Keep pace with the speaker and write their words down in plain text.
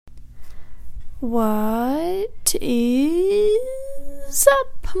What is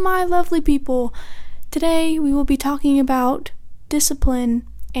up, my lovely people? Today we will be talking about discipline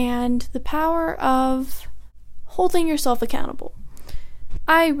and the power of holding yourself accountable.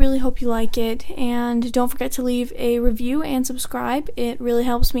 I really hope you like it, and don't forget to leave a review and subscribe. It really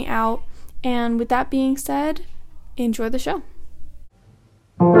helps me out. And with that being said, enjoy the show.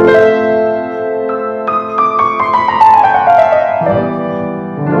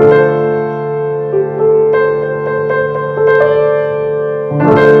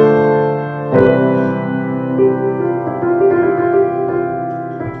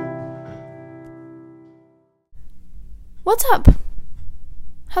 What's up?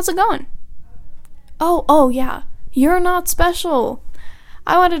 How's it going? Oh yeah, you're not special.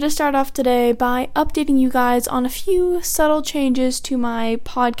 I wanted to start off today by updating you guys on a few subtle changes to my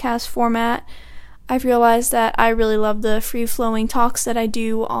podcast format. I've realized that I really love the free-flowing talks that I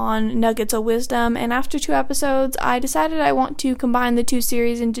do on Nuggets of Wisdom, and after 2 episodes, I decided I want to combine the 2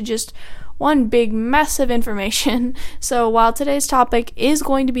 series into just one big mess of information. So while today's topic is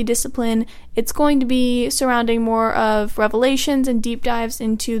going to be discipline, it's going to be surrounding more of revelations and deep dives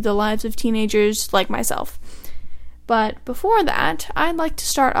into the lives of teenagers like myself. But before that, I'd like to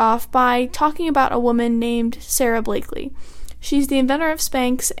start off by talking about a woman named Sarah Blakely. She's the inventor of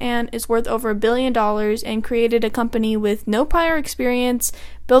Spanx and is worth over $1 billion and created a company with no prior experience,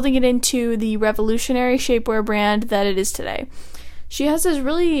 building it into the revolutionary shapewear brand that it is today. She has this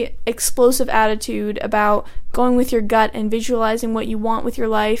really explosive attitude about going with your gut and visualizing what you want with your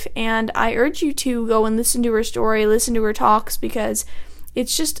life, and I urge you to go and listen to her story, listen to her talks, because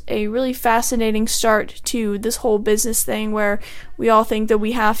it's just a really fascinating start to this whole business thing where we all think that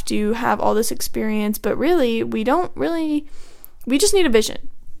we have to have all this experience, but really, we just need a vision.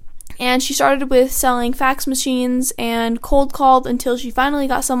 And she started with selling fax machines and cold called until she finally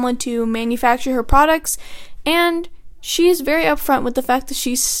got someone to manufacture her products, and she is very upfront with the fact that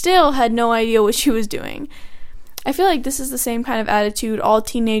she still had no idea what she was doing. I feel like this is the same kind of attitude all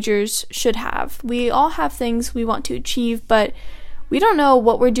teenagers should have. We all have things we want to achieve, but we don't know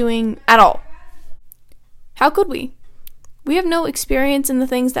what we're doing at all. How could we? We have no experience in the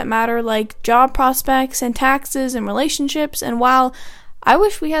things that matter, like job prospects and taxes and relationships, and while I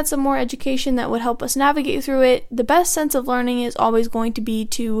wish we had some more education that would help us navigate through it, the best sense of learning is always going to be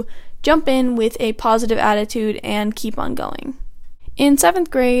to jump in with a positive attitude and keep on going. In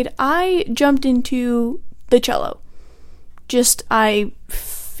 7th grade, I jumped into the cello. I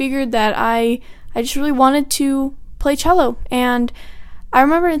figured that I just really wanted to play cello, and I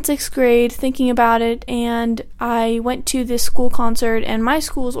remember in 6th grade thinking about it, and I went to this school concert, and my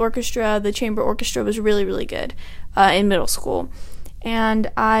school's orchestra, the chamber orchestra, was really, really good in middle school.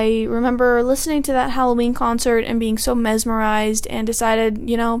 And I remember listening to that Halloween concert and being so mesmerized and decided,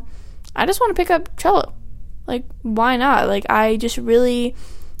 I just want to pick up cello. Like, why not? Like, I just really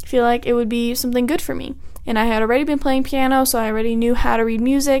feel like it would be something good for me. And I had already been playing piano, so I already knew how to read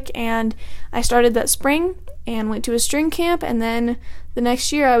music, and I started that spring and went to a string camp, and then the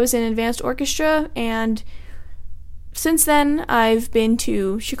next year I was in advanced orchestra, and since then I've been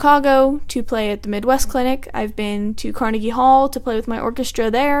to Chicago to play at the Midwest Clinic. I've been to Carnegie Hall to play with my orchestra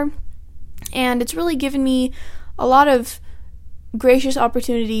there, and it's really given me a lot of gracious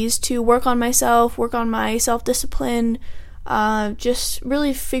opportunities to work on myself, work on my self-discipline, just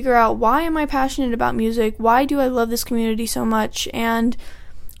really figure out why am I passionate about music, why do I love this community so much, and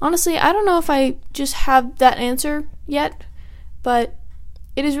honestly, I don't know if I just have that answer yet, but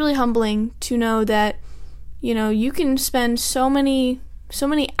it is really humbling to know that, you can spend so many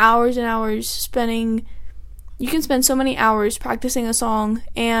hours and hours practicing a song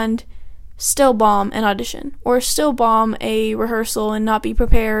and still bomb an audition, or still bomb a rehearsal and not be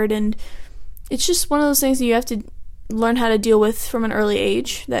prepared, and it's just one of those things that you have to learn how to deal with from an early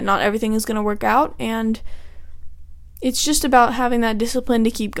age, that not everything is going to work out, and it's just about having that discipline to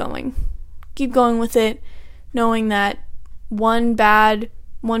keep going with it, knowing that one bad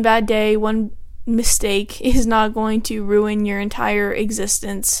day, one mistake is not going to ruin your entire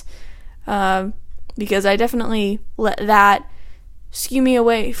existence, because I definitely let that skew me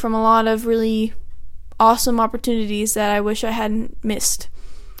away from a lot of really awesome opportunities that I wish I hadn't missed.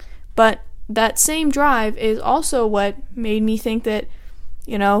 But that same drive is also what made me think that,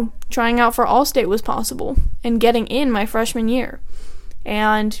 trying out for All-State was possible, and getting in my freshman year,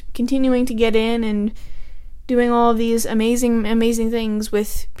 and continuing to get in and doing all of these amazing things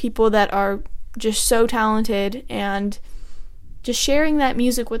with people that are just so talented, and just sharing that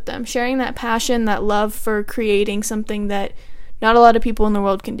music with them, sharing that passion, that love for creating something that not a lot of people in the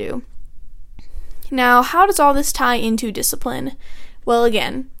world can do. Now, how does all this tie into discipline? Well,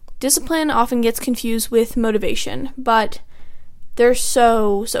 again, Discipline often gets confused with motivation, but they're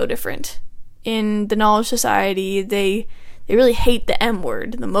so different. In the knowledge society, they really hate the M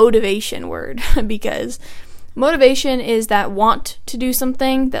word, the motivation word, because motivation is that want to do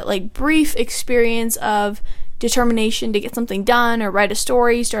something, that like brief experience of determination to get something done or write a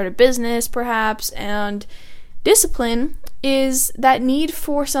story, start a business perhaps, and discipline is that need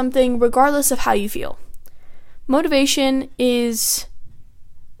for something regardless of how you feel. Motivation is,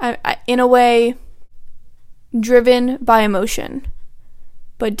 in a way, driven by emotion,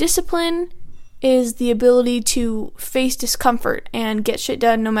 but discipline is the ability to face discomfort and get shit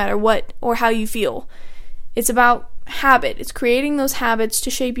done no matter what or how you feel. It's about habit. It's creating those habits to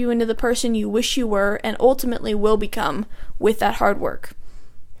shape you into the person you wish you were and ultimately will become with that hard work.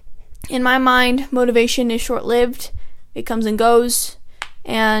 In my mind, motivation is short-lived. It comes and goes.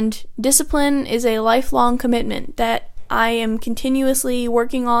 And discipline is a lifelong commitment that I am continuously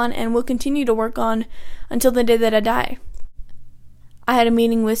working on and will continue to work on until the day that I die. I had a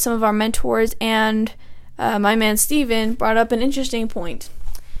meeting with some of our mentors, and my man Steven brought up an interesting point.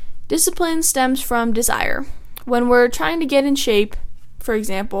 Discipline stems from desire. When we're trying to get in shape, for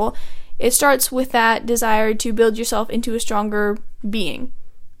example, it starts with that desire to build yourself into a stronger being.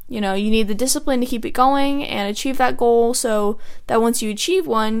 You know, you need the discipline to keep it going and achieve that goal so that once you achieve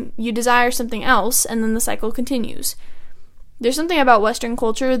one, you desire something else, and then the cycle continues. There's something about Western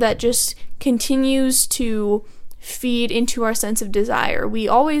culture that just continues to feed into our sense of desire. We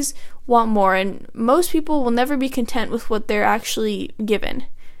always want more, and most people will never be content with what they're actually given.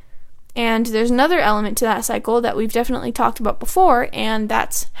 And there's another element to that cycle that we've definitely talked about before, and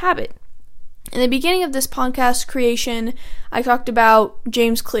that's habit. In the beginning of this podcast creation, I talked about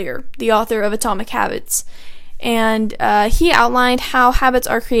James Clear, the author of Atomic Habits, and he outlined how habits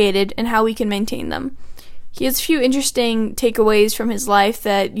are created and how we can maintain them. He has a few interesting takeaways from his life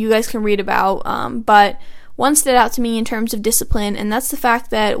that you guys can read about, but one stood out to me in terms of discipline, and that's the fact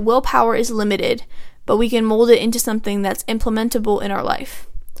that willpower is limited, but we can mold it into something that's implementable in our life.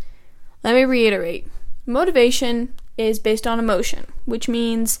 Let me reiterate. Motivation is based on emotion, which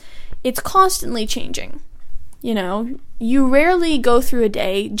means it's constantly changing. You know, you rarely go through a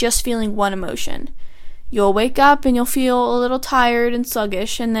day just feeling one emotion. You'll wake up and you'll feel a little tired and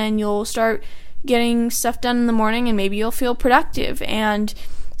sluggish, and then you'll start getting stuff done in the morning, and maybe you'll feel productive, and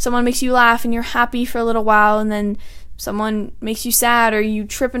someone makes you laugh and you're happy for a little while, and then someone makes you sad, or you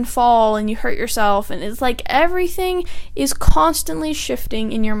trip and fall and you hurt yourself, and it's like everything is constantly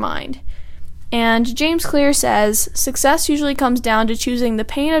shifting in your mind. And James Clear says, success usually comes down to choosing the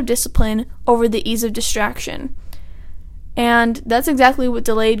pain of discipline over the ease of distraction. And that's exactly what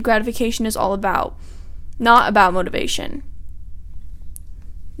delayed gratification is all about, not about motivation.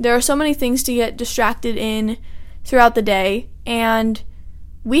 There are so many things to get distracted in throughout the day, and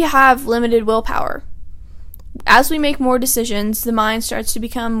we have limited willpower. As we make more decisions, the mind starts to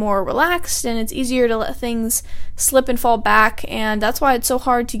become more relaxed, and it's easier to let things slip and fall back, and that's why it's so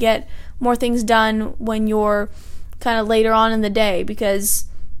hard to get more things done when you're kind of later on in the day, because,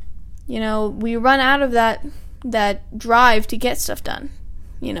 you know, we run out of that drive to get stuff done,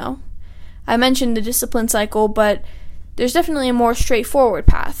 you know. I mentioned the discipline cycle, but there's definitely a more straightforward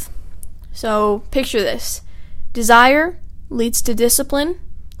path. So picture this. Desire leads to discipline,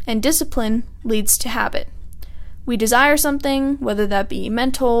 and discipline leads to habit. We desire something, whether that be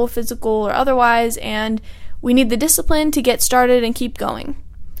mental, physical, or otherwise, and we need the discipline to get started and keep going.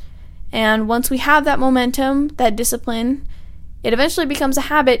 And once we have that momentum, that discipline, it eventually becomes a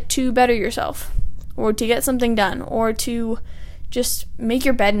habit to better yourself, or to get something done, or to just make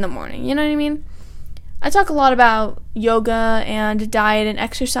your bed in the morning. You know what I mean? I talk a lot about yoga and diet and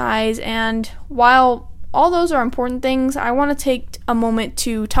exercise, and while all those are important things, I want to take a moment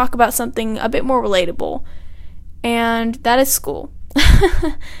to talk about something a bit more relatable, and that is school.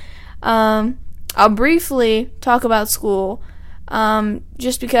 I'll briefly talk about school,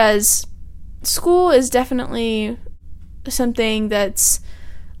 just because school is definitely something that's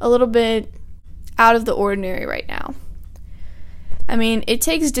a little bit out of the ordinary right now. I mean, it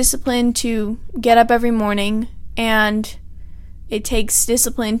takes discipline to get up every morning, and it takes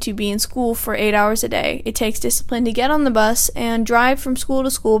discipline to be in school for 8 hours a day. It takes discipline to get on the bus and drive from school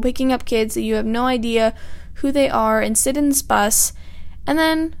to school, picking up kids that you have no idea who they are, and sit in this bus, and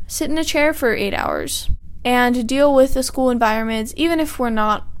then sit in a chair for 8 hours, and deal with the school environments, even if we're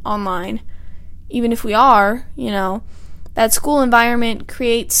not online. Even if we are, you know, that school environment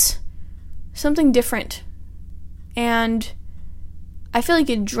creates something different, and I feel like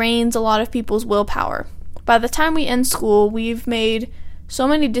it drains a lot of people's willpower. By the time we end school, we've made so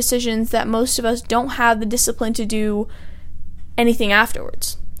many decisions that most of us don't have the discipline to do anything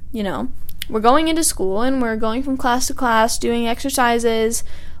afterwards. we're going into school and we're going from class to class, doing exercises,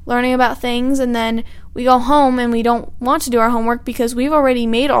 learning about things, and then we go home and we don't want to do our homework because we've already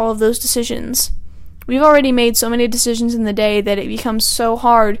made all of those decisions. We've already made so many decisions in the day that it becomes so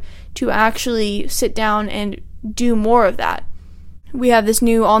hard to actually sit down and do more of that. We have this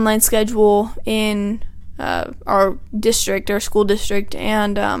new online schedule in our district, our school district,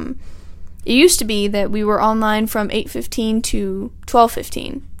 and it used to be that we were online from 8:15 to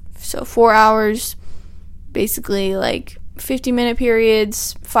 12:15. So 4 hours, basically like 50-minute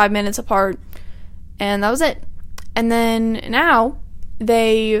periods, 5 minutes apart, and that was it. And then now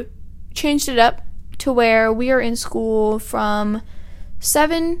they changed it up to where we are in school from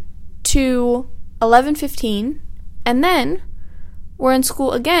 7 to 11:15, and then we're in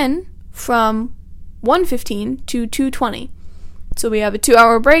school again from 1:15 to 2:20. So we have a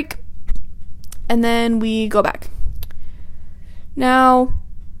 2-hour break, and then we go back. Now,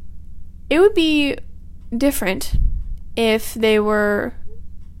 it would be different if they were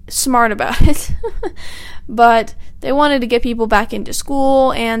smart about it, but they wanted to get people back into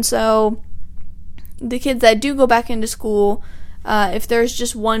school, and so the kids that do go back into school, if there's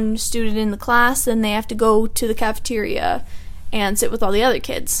just one student in the class, then they have to go to the cafeteria and sit with all the other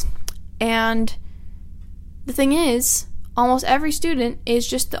kids. And the thing is, almost every student is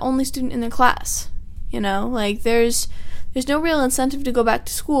just the only student in their class. Like there's no real incentive to go back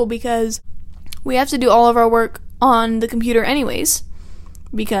to school because we have to do all of our work on the computer anyways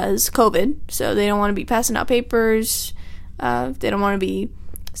because COVID. So they don't want to be passing out papers. They don't want to be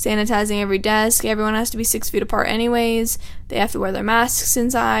sanitizing every desk. Everyone has to be 6 feet apart anyways. They have to wear their masks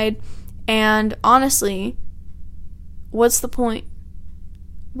inside. And honestly, what's the point?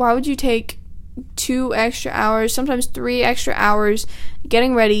 Why would you take 2 extra hours, sometimes 3 extra hours,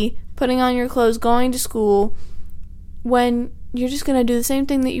 getting ready, putting on your clothes, going to school, when you're just going to do the same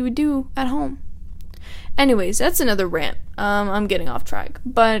thing that you would do at home? Anyways, that's another rant. I'm getting off track.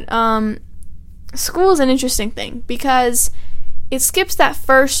 But school is an interesting thing because it skips that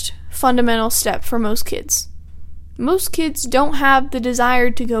first fundamental step for most kids. Most kids don't have the desire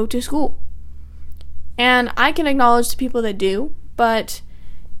to go to school. And I can acknowledge the people that do, but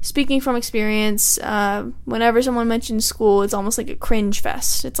speaking from experience, whenever someone mentions school, it's almost like a cringe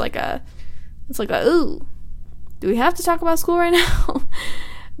fest. It's like a, ooh, do we have to talk about school right now?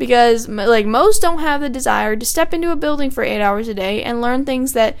 Because, most don't have the desire to step into a building for 8 hours a day and learn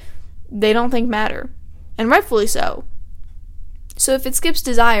things that they don't think matter. And rightfully so. So if it skips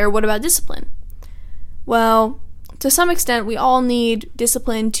desire, what about discipline? Well, to some extent, we all need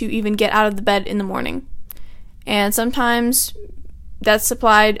discipline to even get out of the bed in the morning. And sometimes that's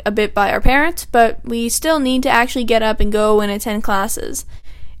supplied a bit by our parents, but we still need to actually get up and go and attend classes.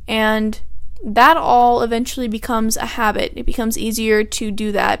 And that all eventually becomes a habit. It becomes easier to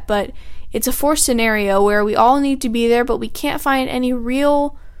do that, but it's a forced scenario where we all need to be there, but we can't find any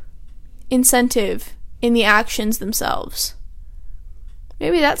real incentive in the actions themselves.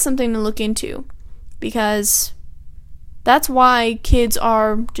 Maybe that's something to look into, because that's why kids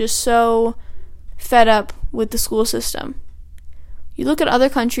are just so fed up with the school system. You look at other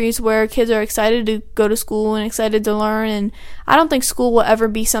countries where kids are excited to go to school and excited to learn, and I don't think school will ever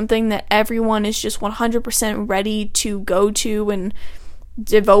be something that everyone is just 100% ready to go to and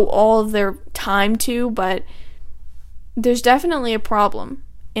devote all of their time to, but there's definitely a problem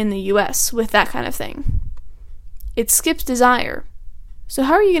in the US with that kind of thing. It skips desire. So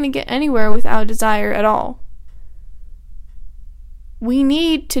how are you going to get anywhere without desire at all? We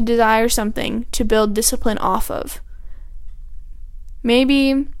need to desire something to build discipline off of.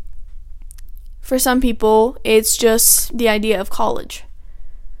 Maybe for some people, it's just the idea of college.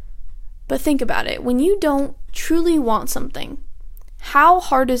 But think about it. When you don't truly want something, how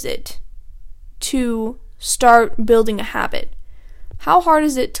hard is it to start building a habit? How hard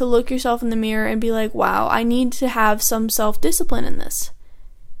is it to look yourself in the mirror and be like, wow, I need to have some self-discipline in this?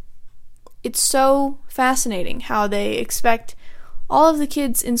 It's so fascinating how they expect all of the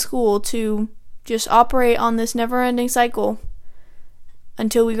kids in school to just operate on this never-ending cycle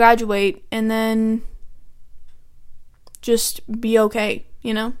until we graduate and then just be okay,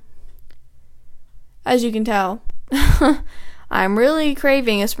 As you can tell, I'm really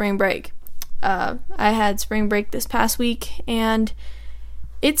craving a spring break. I had spring break this past week, and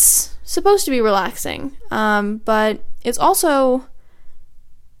it's supposed to be relaxing, but it's also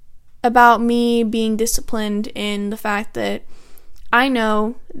about me being disciplined in the fact that I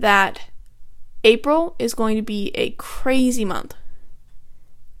know that April is going to be a crazy month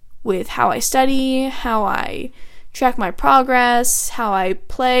with how I study, how I track my progress, how I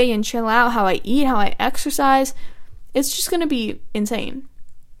play and chill out, how I eat, how I exercise. It's just going to be insane.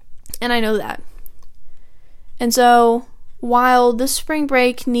 And I know that. And so, while this spring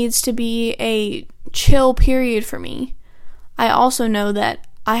break needs to be a chill period for me, I also know that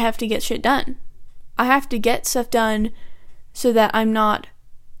I have to get shit done. I have to get stuff done so that I'm not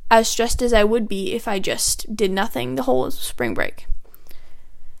as stressed as I would be if I just did nothing the whole spring break.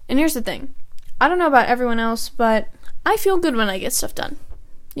 And here's the thing. I don't know about everyone else, but I feel good when I get stuff done.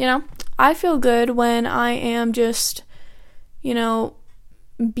 I feel good when I am just,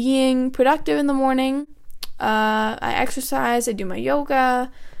 being productive in the morning. I exercise, I do my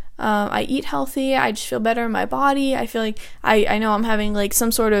yoga, I eat healthy, I just feel better in my body. I feel like I know I'm having like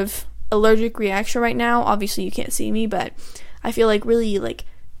some sort of allergic reaction right now. Obviously you can't see me, but I feel like really like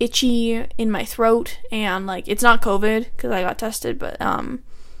itchy in my throat, and like it's not COVID because I got tested, but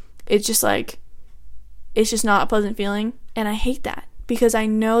it's just not a pleasant feeling, and I hate that because I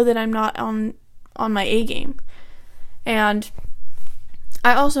know that I'm not on my A game. And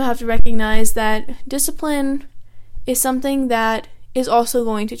I also have to recognize that discipline is something that is also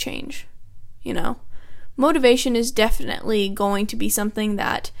going to change. Motivation is definitely going to be something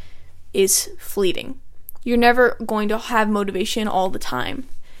that is fleeting. You're never going to have motivation all the time.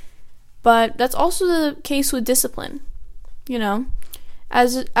 But that's also the case with discipline.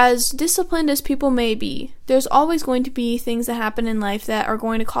 As disciplined as people may be, there's always going to be things that happen in life that are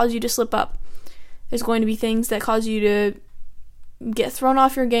going to cause you to slip up. There's going to be things that cause you to get thrown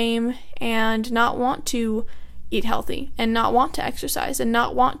off your game and not want to eat healthy and not want to exercise and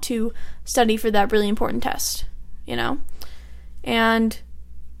not want to study for that really important test, And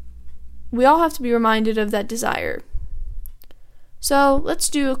we all have to be reminded of that desire. So let's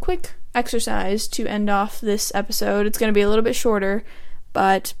do a quick exercise to end off this episode. It's going to be a little bit shorter,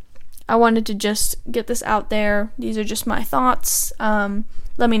 but I wanted to just get this out there. These are just my thoughts.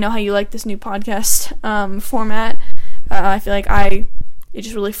 Let me know how you like this new podcast format. I feel like it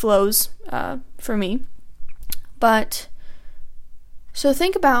just really flows for me. But, so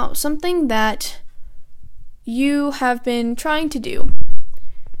think about something that you have been trying to do.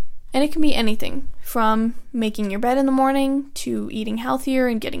 And it can be anything, from making your bed in the morning, to eating healthier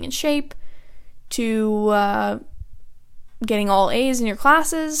and getting in shape, to getting all A's in your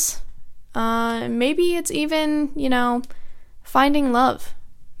classes. Maybe it's even, finding love.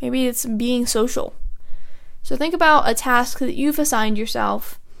 Maybe it's being social. So think about a task that you've assigned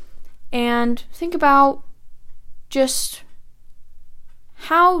yourself, and think about just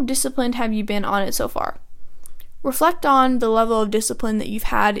how disciplined have you been on it so far. Reflect on the level of discipline that you've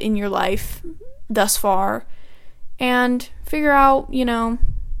had in your life thus far, and figure out,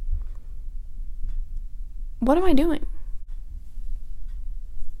 what am I doing?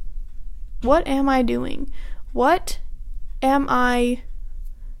 What am I doing? What am I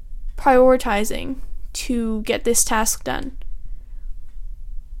prioritizing to get this task done?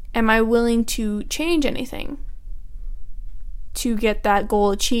 Am I willing to change anything to get that goal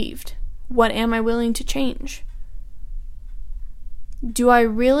achieved? What am I willing to change? Do I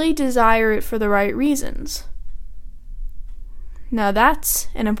really desire it for the right reasons? Now that's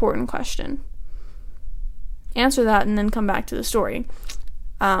an important question. Answer that and then come back to the story.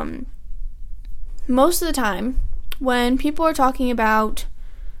 Most of the time, when people are talking about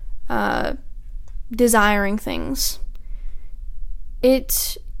desiring things,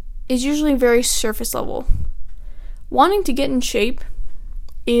 it is usually very surface level. Wanting to get in shape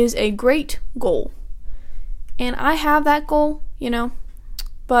is a great goal. And I have that goal,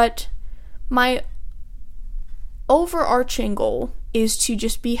 but my overarching goal is to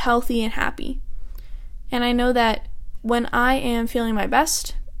just be healthy and happy. And I know that when I am feeling my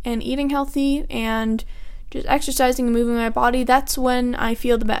best and eating healthy and just exercising and moving my body, that's when I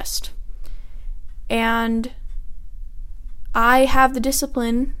feel the best. And I have the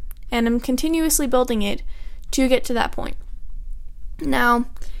discipline and I'm continuously building it to get to that point. Now,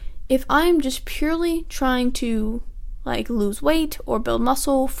 if I'm just purely trying to lose weight or build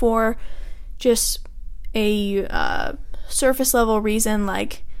muscle for just a surface level reason,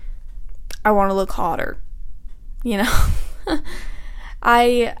 like I want to look hotter,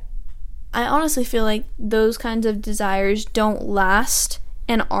 I honestly feel like those kinds of desires don't last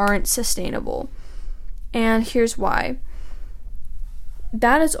and aren't sustainable. And here's why.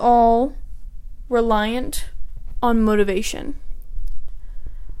 That is all reliant on motivation.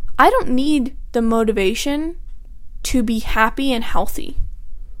 I don't need the motivation to be happy and healthy.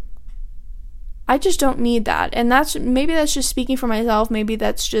 I just don't need that. And maybe that's just speaking for myself. Maybe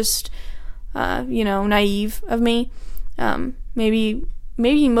that's just, naive of me.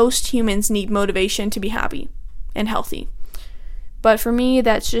 Maybe most humans need motivation to be happy and healthy. But for me,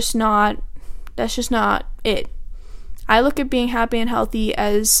 that's just not it. I look at being happy and healthy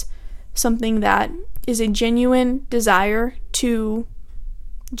as something that is a genuine desire to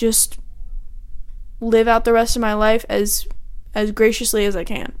just live out the rest of my life as graciously as I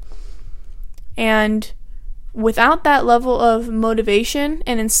can. And without that level of motivation,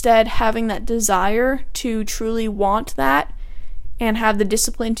 and instead having that desire to truly want that and have the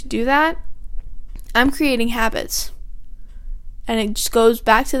discipline to do that, I'm creating habits. And it just goes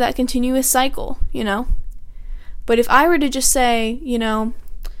back to that continuous cycle, But if I were to just say,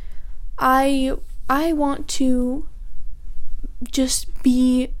 I want to just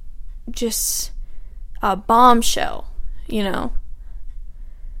be just a bombshell,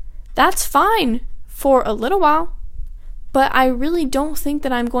 that's fine for a little while, but I really don't think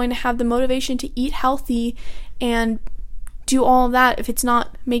that I'm going to have the motivation to eat healthy and do all of that if it's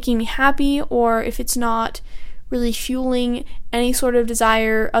not making me happy, or if it's not really fueling any sort of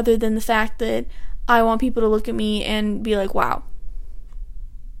desire other than the fact that I want people to look at me and be like, wow,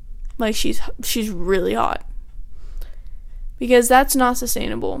 like she's really hot. Because that's not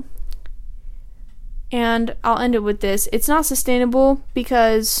sustainable. And I'll end it with this. It's not sustainable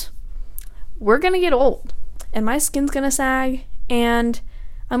because we're going to get old, and my skin's going to sag, and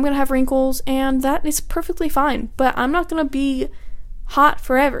I'm going to have wrinkles, and that is perfectly fine. But I'm not going to be hot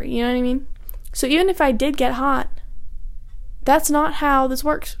forever, you know what I mean? So even if I did get hot, that's not how this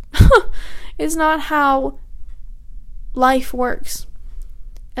works. It's not how life works.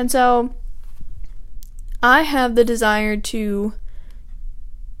 And so I have the desire to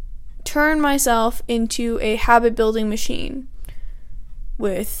turn myself into a habit building machine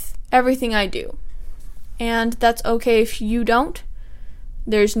with everything I do. And that's okay if you don't.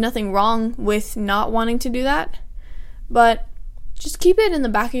 There's nothing wrong with not wanting to do that. But just keep it in the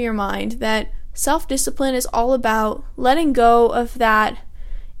back of your mind that self-discipline is all about letting go of that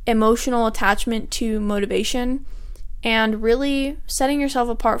emotional attachment to motivation and really setting yourself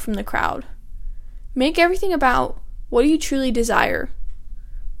apart from the crowd. Make everything about what do you truly desire.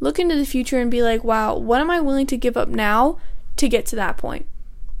 Look into the future and be like, wow, what am I willing to give up now to get to that point?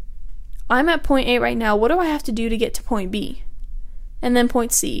 I'm at point A right now. What do I have to do to get to point B? And then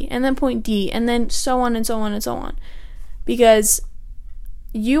point C, and then point D, and then so on and so on and so on. Because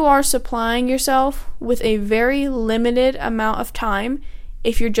you are supplying yourself with a very limited amount of time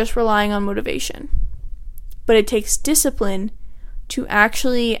if you're just relying on motivation. But it takes discipline to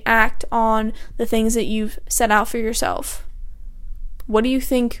actually act on the things that you've set out for yourself. What do you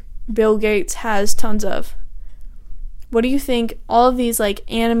think Bill Gates has tons of? What do you think all of these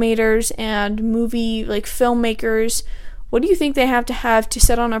animators and movie filmmakers, what do you think they have to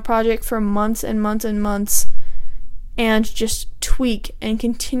set on a project for months and months and months and just tweak and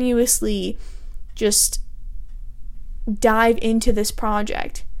continuously just dive into this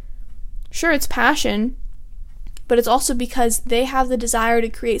project? Sure, it's passion, but it's also because they have the desire to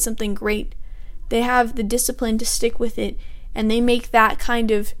create something great. They have the discipline to stick with it, and they make that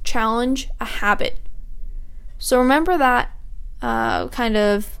kind of challenge a habit. So remember that kind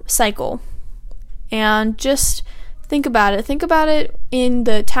of cycle, and just think about it. Think about it in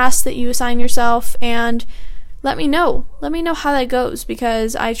the tasks that you assign yourself, and let me know. Let me know how that goes,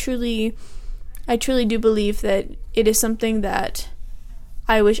 because I truly do believe that it is something that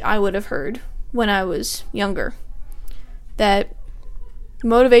I wish I would have heard when I was younger. That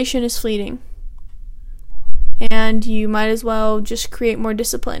motivation is fleeting, and you might as well just create more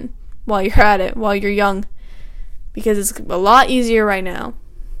discipline while you're at it, while you're young, because it's a lot easier right now.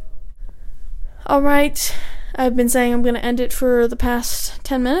 Alright, I've been saying I'm going to end it for the past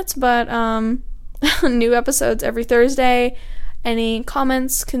 10 minutes, but new episodes every Thursday. Any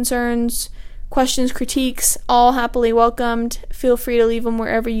comments, concerns, questions, critiques, all happily welcomed. Feel free to leave them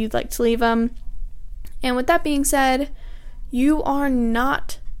wherever you'd like to leave them. And with that being said, you are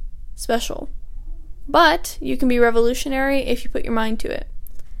not special, but you can be revolutionary if you put your mind to it.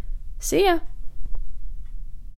 See ya!